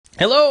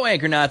Hello,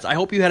 Anchornuts. I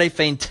hope you had a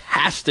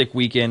fantastic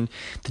weekend,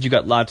 that you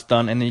got lots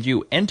done, and that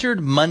you entered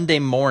Monday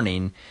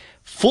morning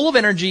full of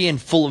energy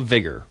and full of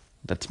vigor.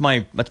 That's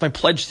my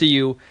pledge to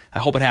you. I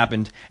hope it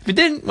happened. If it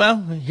didn't,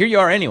 well, here you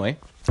are anyway.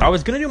 I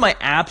was going to do my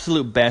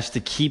absolute best to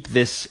keep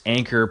this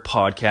Anchor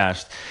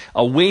podcast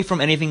away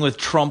from anything with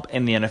Trump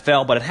and the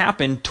NFL, but it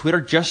happened. Twitter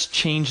just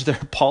changed their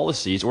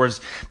policies, or is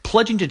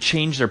pledging to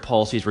change their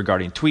policies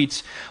regarding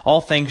tweets,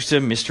 all thanks to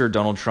Mr.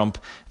 Donald Trump,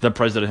 the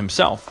president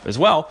himself as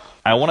well.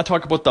 I want to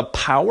talk about the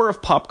power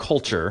of pop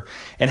culture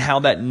and how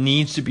that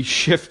needs to be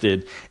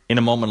shifted in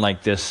a moment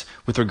like this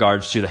with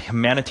regards to the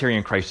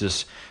humanitarian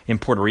crisis in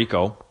Puerto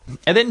Rico.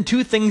 And then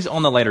two things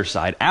on the lighter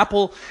side.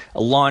 Apple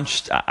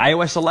launched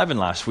iOS 11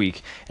 last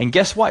week. And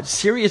guess what?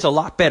 Siri is a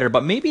lot better,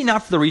 but maybe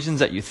not for the reasons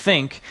that you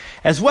think.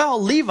 As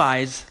well,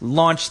 Levi's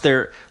launched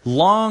their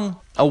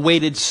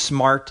long-awaited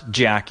smart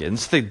jacket.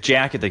 It's the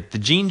jacket, the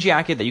jean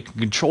jacket that you can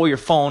control your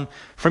phone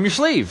from your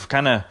sleeve.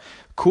 Kind of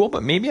cool,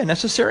 but maybe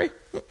unnecessary.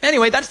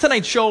 Anyway, that's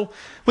tonight's show.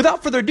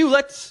 Without further ado,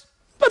 let's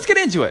get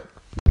into it.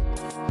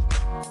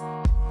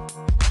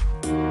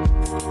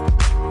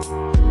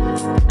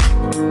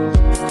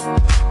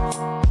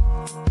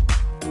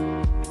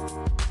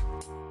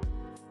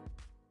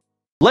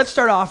 Let's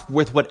start off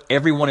with what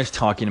everyone is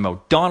talking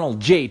about. Donald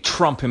J.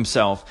 Trump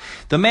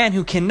himself, the man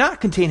who cannot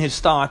contain his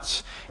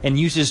thoughts and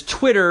uses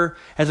Twitter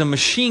as a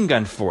machine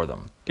gun for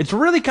them. It's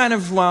really kind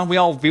of, well,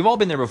 we've all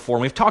been there before,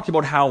 and we've talked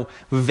about how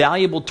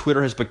valuable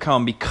Twitter has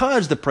become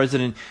because the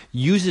president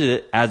uses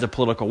it as a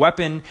political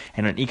weapon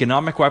and an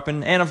economic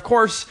weapon, and of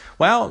course,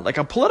 well, like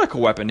a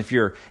political weapon if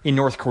you're in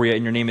North Korea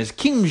and your name is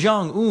Kim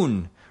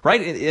Jong-un. Right?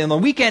 In the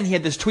weekend, he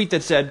had this tweet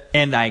that said,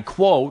 and I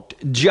quote,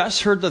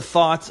 "Just heard the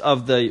thoughts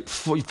of the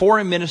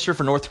foreign minister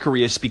for North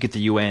Korea speak at the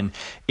UN.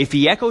 If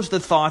he echoes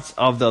the thoughts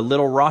of the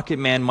little rocket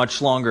man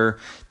much longer,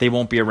 they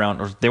won't be around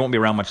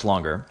much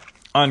longer."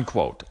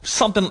 Unquote.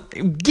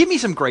 Something, give me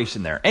some grace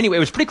in there. Anyway,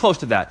 it was pretty close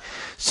to that.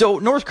 So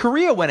North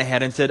Korea went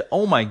ahead and said,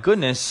 oh my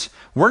goodness,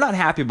 we're not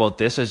happy about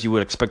this, as you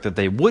would expect that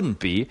they wouldn't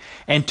be,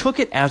 and took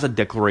it as a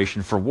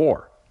declaration for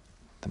war.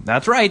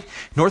 That's right.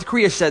 North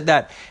Korea said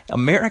that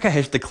America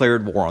has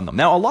declared war on them.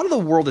 Now, a lot of the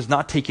world is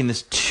not taking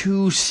this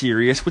too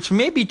serious, which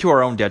may be to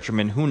our own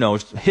detriment. Who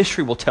knows?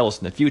 History will tell us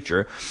in the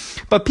future.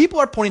 But people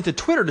are pointing to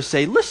Twitter to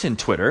say, listen,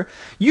 Twitter,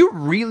 you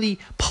really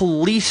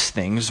police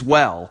things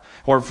well.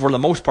 Or for the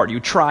most part, you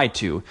try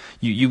to.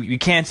 You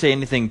can't say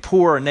anything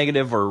poor or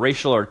negative or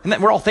racial.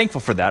 And we're all thankful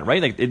for that, right?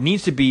 Like, it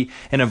needs to be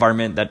an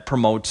environment that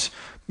promotes,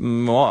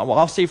 well,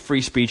 I'll say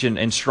free speech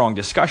and strong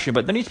discussion,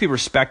 but there needs to be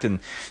respect.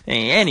 And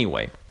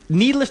anyway,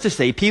 needless to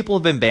say, people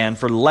have been banned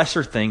for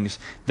lesser things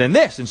than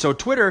this. And so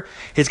Twitter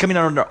is coming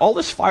out under all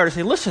this fire to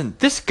say, listen,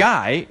 this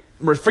guy,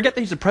 forget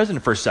that he's the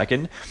president for a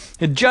second,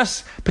 it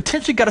just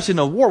potentially got us in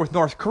a war with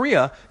North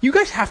Korea. You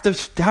guys have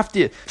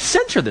to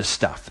censor this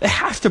stuff. It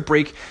has to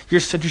break your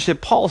censorship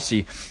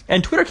policy.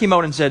 And Twitter came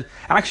out and said,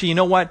 actually, you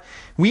know what?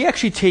 We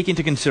actually take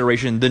into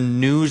consideration the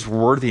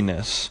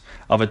newsworthiness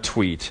of a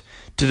tweet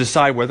to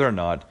decide whether or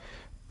not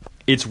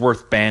it's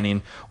worth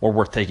banning or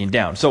worth taking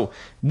down. So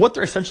what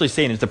they're essentially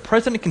saying is the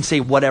president can say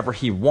whatever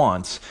he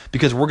wants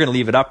because we're going to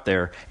leave it up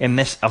there, and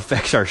this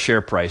affects our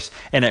share price,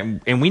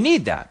 and we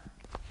need that.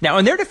 Now,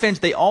 in their defense,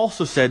 they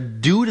also said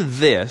due to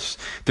this,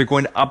 they're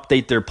going to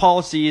update their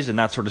policies and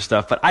that sort of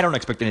stuff, but I don't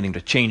expect anything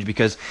to change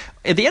because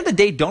at the end of the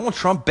day, Donald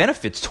Trump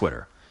benefits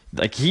Twitter.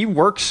 Like, he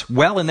works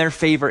well in their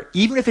favor,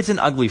 even if it's an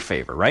ugly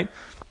favor, right?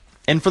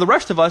 And for the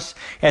rest of us,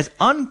 as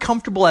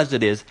uncomfortable as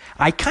it is,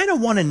 I kind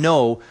of want to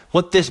know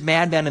what this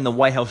madman in the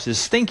White House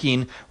is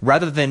thinking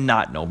rather than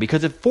not know.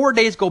 Because if 4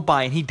 days go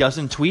by and he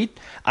doesn't tweet,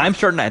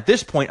 at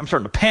this point, I'm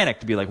starting to panic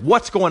to be like,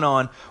 what's going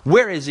on?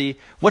 Where is he?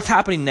 What's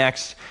happening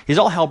next? Is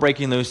all hell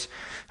breaking loose?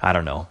 I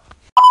don't know.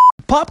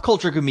 Pop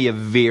culture can be a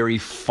very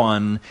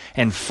fun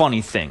and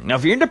funny thing. Now,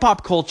 if you're into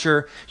pop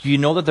culture, you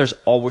know that there's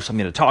always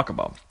something to talk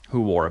about.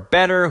 Who wore it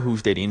better?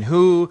 Who's dating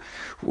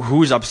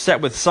who's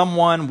upset with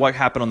someone? What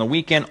happened on the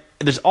weekend?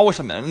 There's always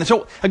something. And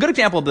so a good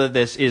example of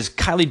this is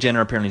Kylie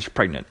Jenner apparently is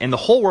pregnant. And the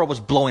whole world was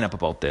blowing up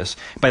about this.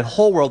 By the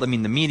whole world, I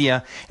mean the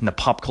media and the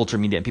pop culture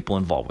media and people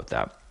involved with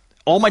that.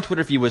 All my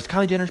Twitter feed was,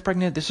 Kylie Jenner's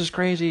pregnant, this is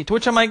crazy. To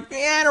which I'm like,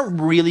 I don't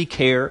really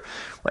care.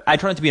 I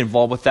try not to be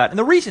involved with that. And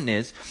the reason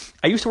is,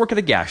 I used to work at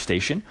a gas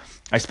station.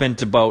 I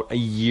spent about a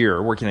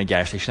year working at a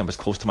gas station that was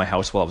close to my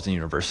house while I was in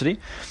university.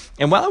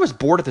 And while I was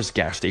bored at this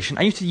gas station,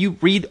 I used to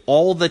read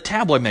all the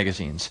tabloid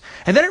magazines.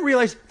 And then I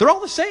realized they're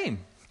all the same.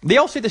 They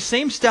all say the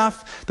same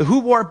stuff, the who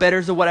wore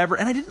betters or whatever,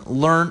 and I didn't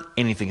learn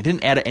anything. It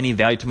didn't add any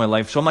value to my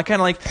life. So I'm kind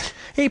of like,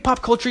 hey,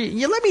 pop culture,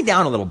 you let me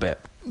down a little bit.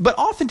 But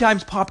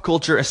oftentimes pop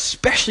culture,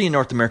 especially in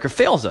North America,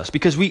 fails us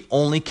because we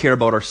only care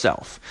about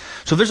ourselves.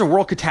 So if there's a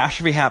world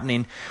catastrophe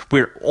happening,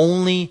 we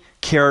only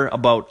care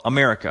about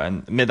America.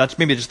 And that's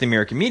maybe just the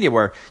American media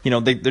where,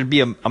 there'd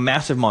be a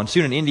massive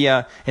monsoon in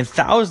India and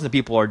thousands of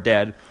people are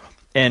dead.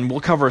 And we'll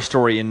cover a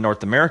story in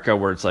North America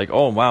where it's like,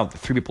 oh, wow,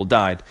 3 people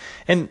died.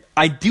 And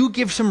I do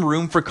give some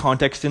room for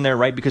context in there,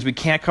 right? Because we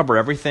can't cover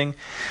everything.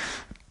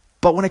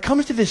 But when it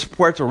comes to this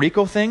Puerto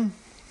Rico thing,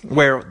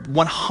 where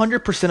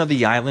 100% of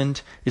the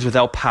island is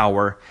without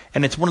power,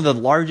 and it's one of the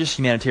largest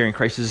humanitarian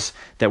crises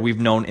that we've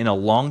known in a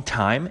long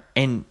time,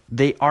 and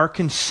they are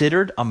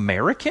considered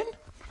American?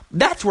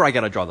 That's where I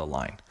got to draw the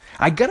line.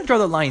 I got to draw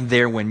the line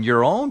there when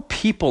your own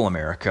people,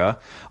 America,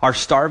 are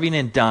starving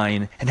and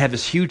dying and have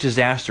this huge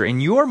disaster,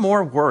 and you're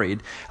more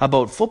worried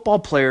about football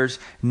players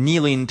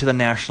kneeling to the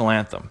national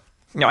anthem.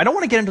 Now, I don't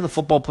want to get into the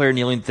football player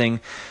kneeling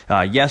thing,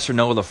 yes or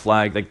no with the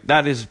flag. Like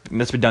that's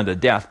been done to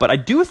death. But I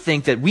do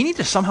think that we need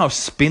to somehow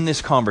spin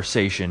this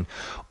conversation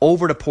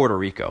over to Puerto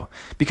Rico,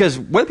 because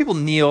whether people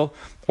kneel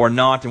or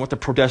not and what they're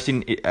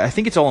protesting, I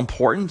think it's all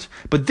important.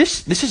 But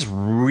this is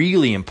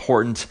really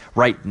important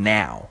right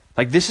now.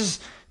 Like this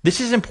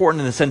is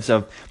important in the sense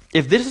of,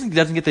 if this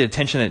doesn't get the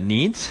attention it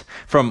needs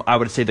from, I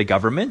would say, the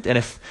government, and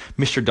if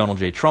Mr. Donald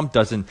J. Trump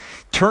doesn't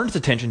turn his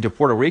attention to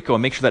Puerto Rico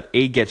and make sure that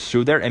aid gets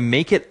through there and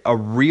make it a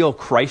real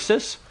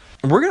crisis,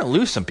 we're going to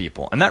lose some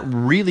people. And that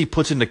really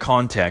puts into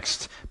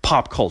context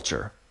pop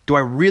culture. Do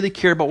I really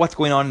care about what's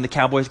going on in the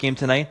Cowboys game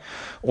tonight?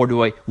 Or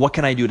what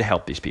can I do to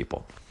help these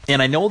people? And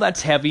I know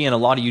that's heavy, and a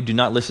lot of you do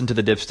not listen to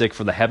the dipstick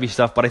for the heavy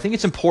stuff, but I think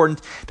it's important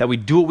that we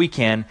do what we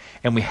can,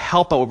 and we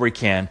help out where we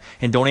can,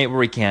 and donate where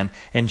we can,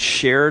 and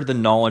share the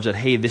knowledge that,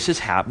 hey, this is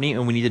happening,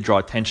 and we need to draw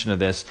attention to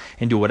this,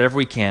 and do whatever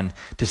we can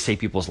to save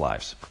people's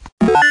lives.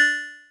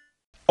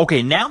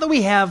 Okay, now that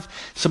we have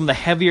some of the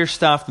heavier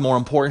stuff, the more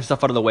important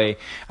stuff out of the way,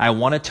 I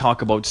want to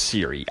talk about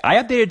Siri. I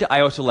updated to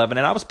iOS 11,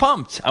 and I was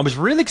pumped. I was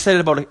really excited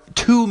about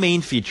two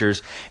main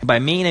features, and by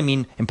main, I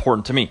mean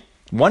important to me.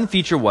 One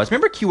feature was,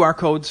 remember QR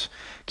codes?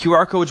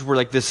 QR codes were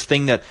like this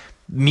thing that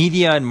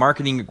media and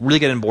marketing really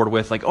get on board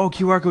with, like, oh,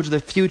 QR codes are the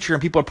future,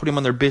 and people are putting them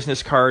on their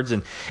business cards,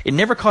 and it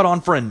never caught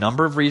on for a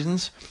number of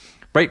reasons,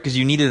 right? Because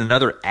you needed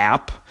another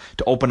app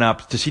to open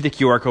up to see the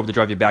QR code to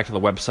drive you back to the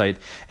website,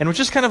 and it was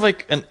just kind of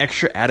like an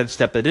extra added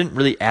step that didn't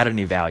really add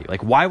any value.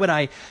 Like, why would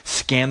I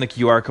scan the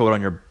QR code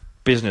on your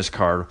business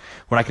card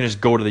when I can just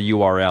go to the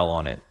URL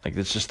on it? Like,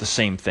 it's just the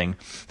same thing.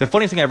 The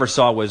funniest thing I ever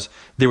saw was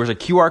there was a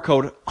QR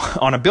code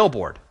on a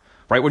billboard,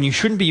 right? When you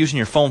shouldn't be using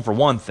your phone for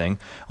one thing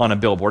on a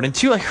billboard. And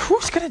two, like,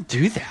 who's going to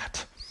do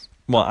that?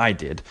 Well, I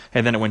did.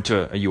 And then it went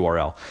to a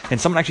URL. And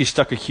someone actually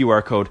stuck a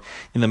QR code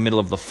in the middle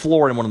of the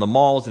floor in one of the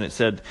malls. And it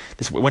said,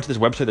 went to this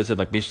website that said,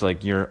 like, basically,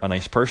 like, you're a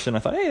nice person. I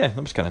thought, hey, that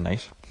was kind of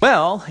nice.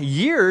 Well,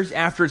 years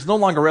after it's no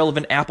longer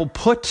relevant, Apple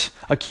put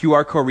a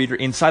QR code reader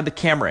inside the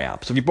camera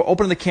app. So if you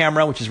open the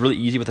camera, which is really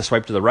easy with a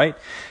swipe to the right,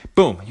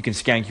 boom, you can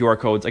scan QR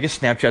codes. I guess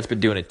Snapchat's been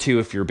doing it too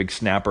if you're a big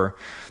snapper.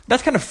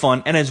 That's kind of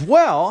fun. And as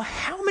well,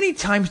 how many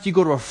times do you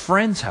go to a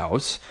friend's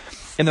house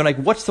and they're like,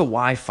 what's the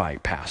Wi-Fi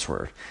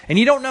password? And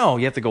you don't know.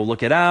 You have to go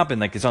look it up, and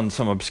like it's on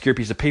some obscure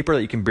piece of paper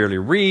that you can barely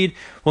read.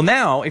 Well,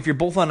 now, if you're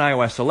both on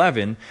iOS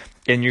 11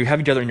 and you have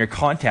each other in your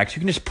contacts,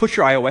 you can just push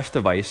your iOS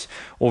device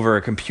over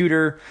a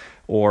computer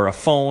or a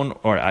phone,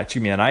 or an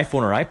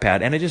iPhone or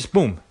iPad, and it just,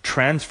 boom,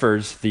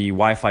 transfers the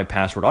Wi-Fi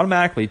password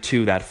automatically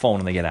to that phone,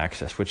 and they get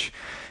access, which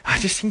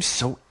just seems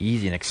so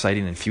easy and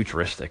exciting and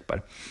futuristic.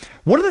 But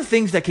one of the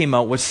things that came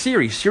out was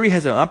Siri. Siri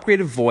has an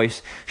upgraded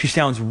voice. She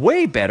sounds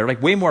way better,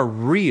 like way more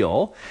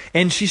real,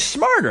 and she's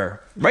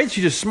smarter, right?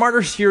 She's a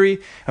smarter Siri.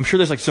 I'm sure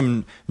there's like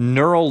some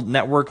neural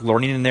network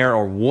learning in there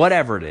or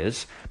whatever it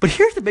is. But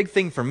here's the big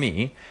thing for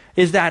me,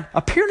 is that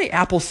apparently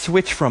Apple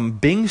switched from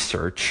Bing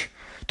search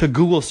to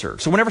Google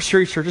search. So whenever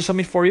Siri searches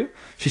something for you,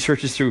 she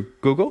searches through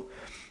Google,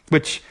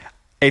 which,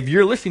 if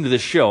you're listening to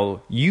this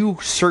show, you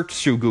search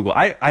through Google.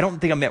 I don't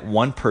think I met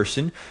one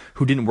person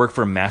who didn't work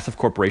for a massive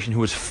corporation who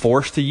was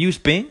forced to use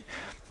Bing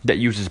that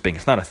uses Bing.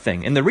 It's not a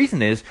thing. And the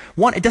reason is,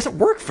 one, it doesn't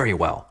work very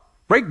well,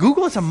 right?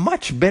 Google is a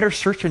much better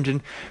search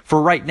engine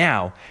for right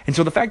now. And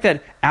so the fact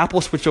that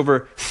Apple switched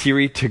over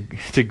Siri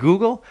to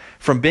Google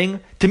from Bing,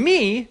 to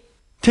me,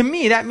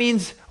 that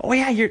means, oh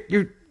yeah,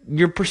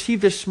 you're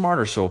perceived as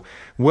smarter. So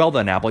well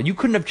done, Apple. You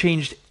couldn't have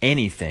changed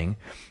anything.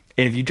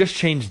 And if you just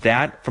changed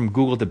that from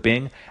Google to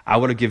Bing, I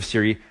would have given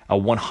Siri a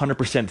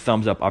 100%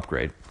 thumbs up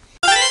upgrade.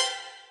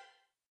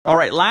 All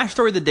right, last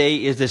story of the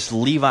day is this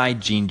Levi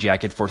jean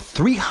jacket for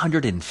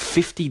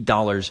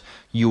 $350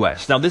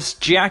 US. Now, this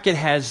jacket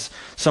has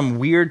some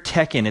weird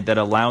tech in it that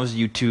allows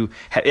you to,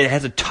 it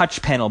has a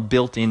touch panel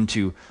built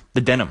into the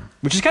denim,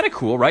 which is kind of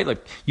cool, right?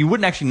 Like, you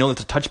wouldn't actually know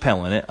there's a touch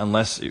panel in it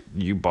unless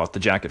you bought the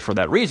jacket for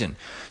that reason.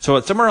 So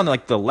it's somewhere on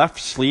like the left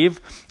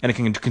sleeve, and it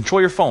can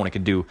control your phone. It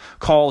can do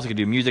calls, it can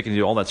do music, it can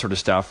do all that sort of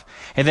stuff.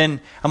 And then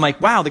I'm like,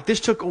 wow, like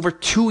this took over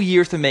 2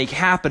 years to make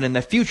happen, and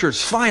the future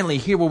is finally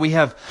here where we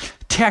have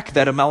tech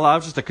that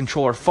allows us to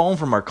control our phone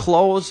from our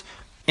clothes.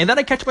 And then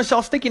I catch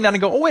myself thinking that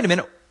and go, oh, wait a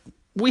minute,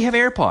 we have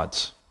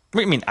AirPods.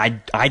 I mean,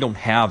 I don't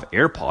have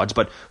AirPods,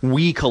 but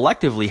we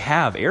collectively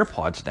have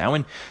AirPods now,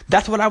 and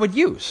that's what I would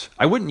use.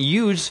 I wouldn't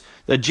use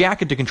the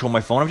jacket to control my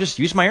phone. I would just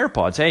use my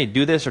AirPods. Hey,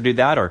 do this or do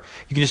that, or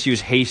you can just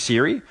use Hey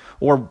Siri.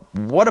 Or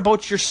what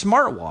about your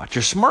smartwatch?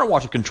 Your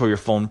smartwatch will control your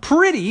phone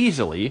pretty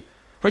easily,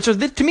 right? So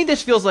to me,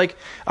 this feels like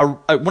one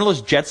of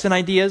those Jetson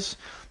ideas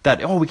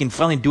that, oh, we can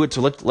finally do it,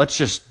 so let's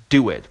just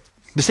do it.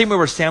 The same way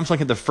where Samsung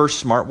had the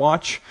first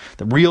smartwatch,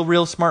 the real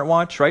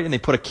smartwatch, right? And they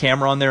put a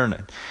camera on there and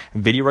a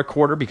video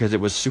recorder because it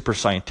was super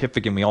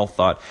scientific, and we all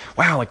thought,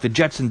 wow, like the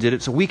Jetsons did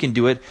it, so we can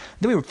do it.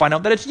 Then we would find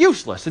out that it's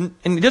useless, and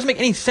it doesn't make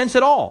any sense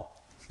at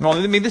all. Well,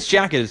 I mean, this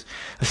jacket is,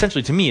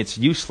 essentially to me, it's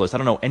useless. I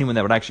don't know anyone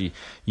that would actually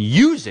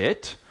use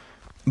it,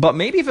 but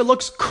maybe if it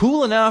looks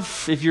cool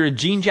enough, if you're a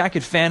jean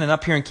jacket fan, and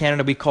up here in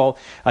Canada we call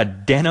a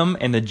denim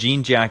and the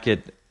jean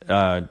jacket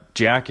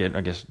jacket,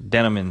 I guess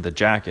denim in the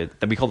jacket,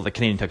 that we call it the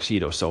Canadian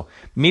tuxedo. So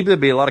maybe there'll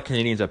be a lot of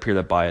Canadians up here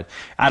that buy it.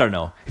 I don't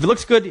know. If it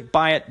looks good,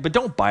 buy it, but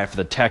don't buy it for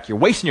the tech. You're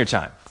wasting your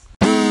time.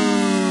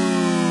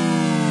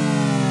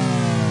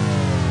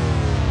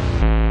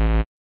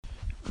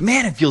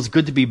 Man, it feels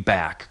good to be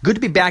back. Good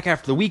to be back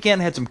after the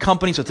weekend. I had some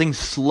company, so things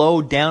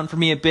slowed down for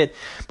me a bit.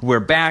 But we're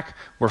back.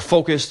 We're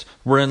focused.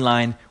 We're in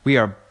line.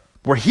 We're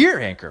here,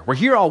 Anchor. We're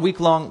here all week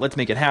long. Let's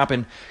make it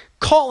happen.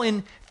 Call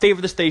in, favor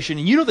the station.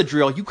 You know the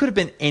drill. You could have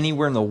been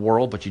anywhere in the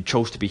world, but you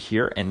chose to be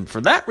here. And for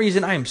that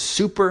reason, I am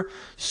super,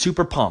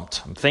 super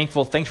pumped. I'm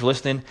thankful. Thanks for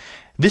listening.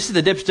 This is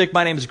The Dipstick.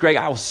 My name is Greg.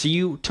 I will see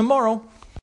you tomorrow.